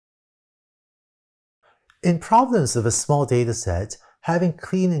In problems of a small dataset, having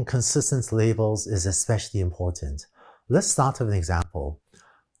clean and consistent labels is especially important. Let's start with an example.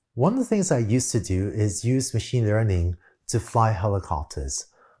 One of the things I used to do is use machine learning to fly helicopters.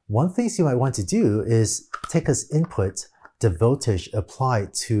 One of the things you might want to do is take as input the voltage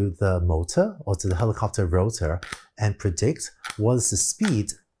applied to the motor or to the helicopter rotor and predict what is the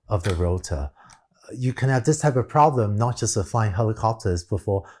speed of the rotor. You can have this type of problem not just for flying helicopters, but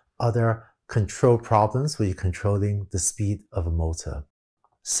for other control problems where you're controlling the speed of a motor.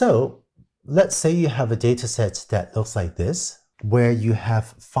 So let's say you have a data set that looks like this, where you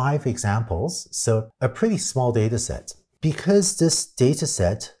have 5 examples, so a pretty small data set. Because this data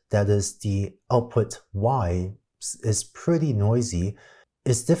set, that is the output y, is pretty noisy,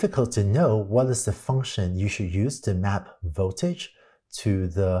 it's difficult to know what is the function you should use to map voltage to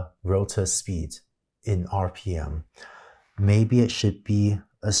the rotor speed in RPM. Maybe it should be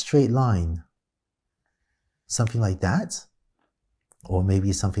a straight line, something like that, or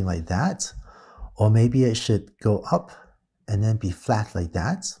maybe something like that, or maybe it should go up and then be flat like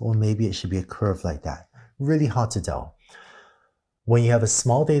that, or maybe it should be a curve like that. Really hard to tell. When you have a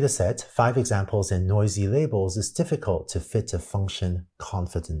small data set, 5 examples and noisy labels, it's difficult to fit a function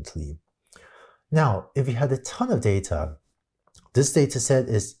confidently. Now, if you had a ton of data, this data set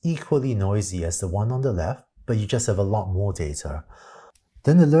is equally noisy as the one on the left, but you just have a lot more data.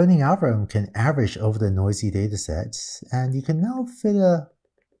 Then the learning algorithm can average over the noisy data sets, and you can now fit a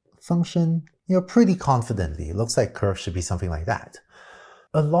function pretty confidently. It looks like curve should be something like that.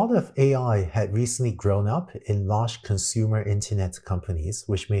 A lot of AI had recently grown up in large consumer internet companies,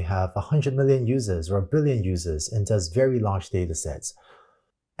 which may have 100 million users or 1 billion users and does very large data sets.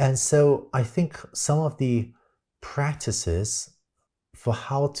 And so I think some of the practices for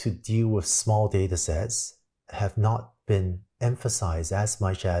how to deal with small data sets have not been emphasized as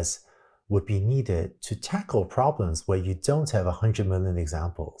much as would be needed to tackle problems where you don't have 100 million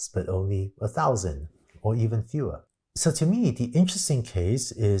examples, but only 1,000 or even fewer. So to me, the interesting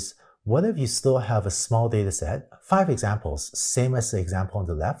case is, what if you still have a small data set, 5 examples, same as the example on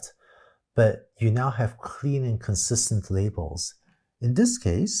the left, but you now have clean and consistent labels. In this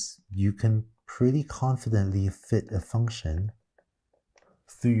case, you can pretty confidently fit a function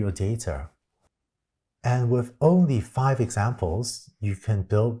through your data. And with only 5 examples, you can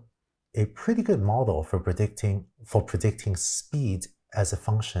build a pretty good model for predicting speed as a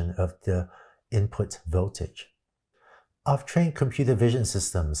function of the input voltage. I've trained computer vision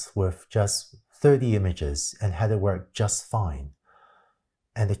systems with just 30 images and had it work just fine.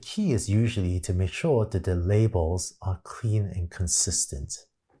 And the key is usually to make sure that the labels are clean and consistent.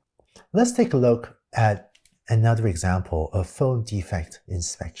 Let's take a look at another example of phone defect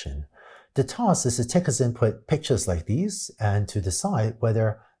inspection. The task is to take as input pictures like these and to decide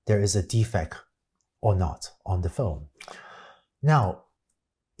whether there is a defect or not on the phone. Now,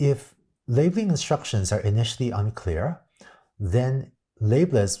 if labeling instructions are initially unclear, then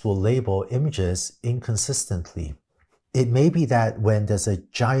labelers will label images inconsistently. It may be that when there's a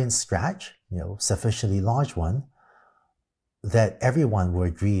giant scratch, sufficiently large one, that everyone will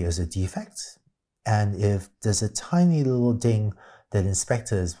agree is a defect. And if there's a tiny little ding, that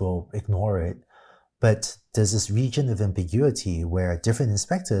inspectors will ignore it. But there's this region of ambiguity where different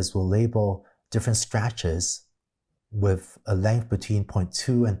inspectors will label different scratches with a length between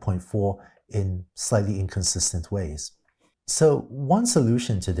 0.2 and 0.4 in slightly inconsistent ways. So one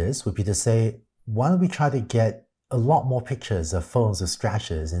solution to this would be to say, why don't we try to get a lot more pictures of phones with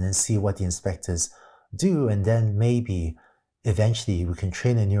scratches and then see what the inspectors do, and then maybe eventually we can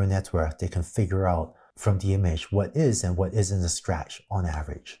train a neural network that can figure out from the image what is and what isn't a scratch on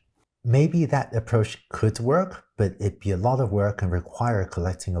average. Maybe that approach could work, but it'd be a lot of work and require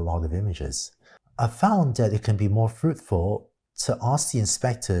collecting a lot of images. I found that it can be more fruitful to ask the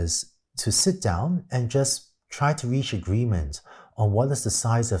inspectors to sit down and just try to reach agreement on what is the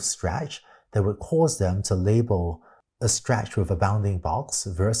size of scratch that would cause them to label a scratch with a bounding box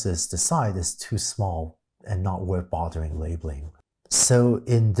versus the size is too small and not worth bothering labeling. So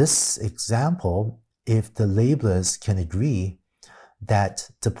in this example, if the labelers can agree that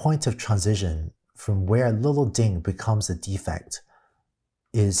the point of transition from where a little ding becomes a defect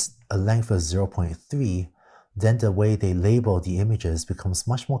is a length of 0.3, then the way they label the images becomes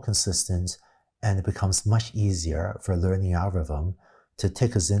much more consistent, and it becomes much easier for a learning algorithm to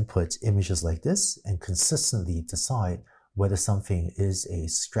take as input images like this and consistently decide whether something is a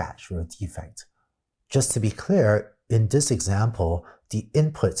scratch or a defect. Just to be clear, in this example, the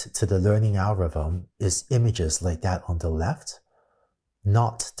input to the learning algorithm is images like that on the left,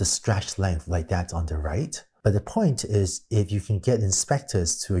 not the scratch length like that on the right. But the point is, if you can get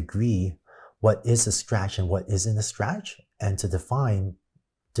inspectors to agree what is a scratch and what isn't a scratch, and to define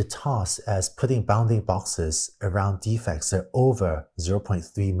the task as putting bounding boxes around defects that are over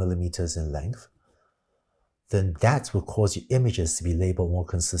 0.3 millimeters in length, then that will cause your images to be labeled more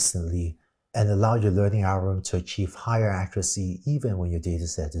consistently and allow your learning algorithm to achieve higher accuracy even when your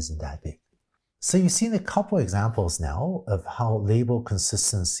dataset isn't that big. So you've seen a couple examples now of how label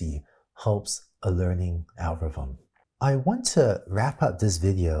consistency helps a learning algorithm. I want to wrap up this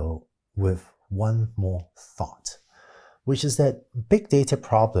video with one more thought, which is that big data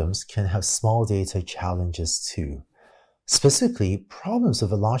problems can have small data challenges too. Specifically, problems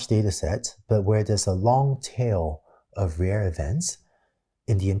with a large dataset, but where there's a long tail of rare events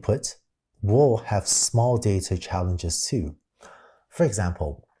in the input, will have small data challenges too. For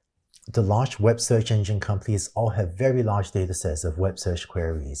example, the large web search engine companies all have very large datasets of web search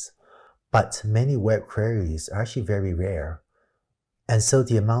queries, but many web queries are actually very rare. And so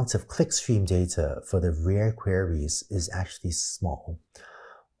the amount of clickstream data for the rare queries is actually small.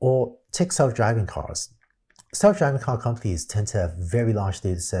 Or take self-driving cars. Self-driving car companies tend to have very large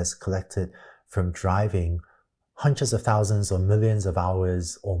datasets collected from driving hundreds of thousands or millions of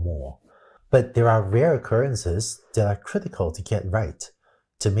hours or more. But there are rare occurrences that are critical to get right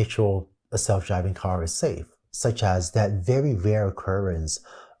to make sure a self-driving car is safe, such as that very rare occurrence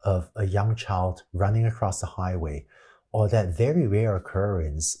of a young child running across the highway, or that very rare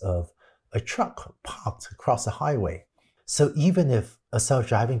occurrence of a truck parked across the highway. So even if a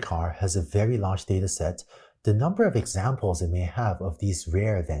self-driving car has a very large dataset, the number of examples it may have of these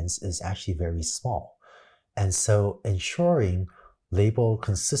rare events is actually very small. And so ensuring label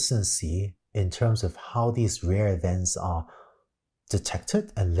consistency in terms of how these rare events are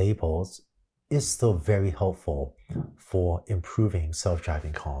detected and labeled is still very helpful for improving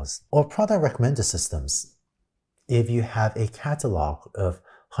self-driving cars. Or product recommender systems. If you have a catalog of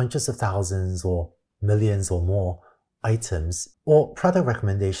hundreds of thousands or millions or more items, or product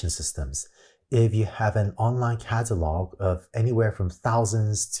recommendation systems, if you have an online catalog of anywhere from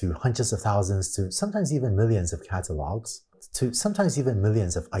thousands to hundreds of thousands to sometimes even millions of catalogs, to sometimes even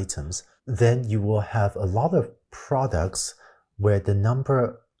millions of items, then you will have a lot of products where the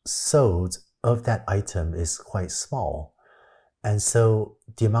number sold of that item is quite small. And so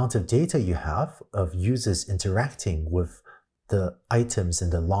the amount of data you have of users interacting with the items in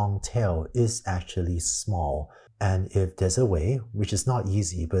the long tail is actually small. And if there's a way, which is not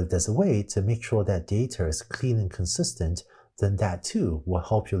easy, but if there's a way to make sure that data is clean and consistent, then that too will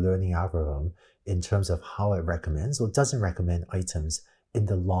help your learning algorithm in terms of how it recommends or doesn't recommend items in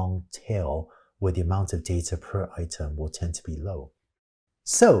the long tail where the amount of data per item will tend to be low.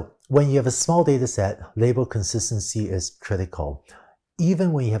 So when you have a small data set, label consistency is critical.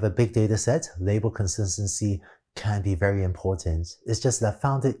 Even when you have a big data set, label consistency can be very important. It's just that I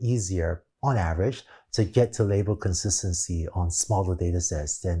found it easier on average to get to label consistency on smaller data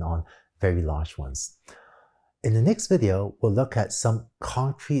sets than on very large ones. In the next video, we'll look at some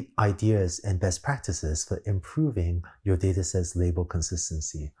concrete ideas and best practices for improving your dataset's label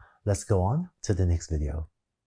consistency. Let's go on to the next video.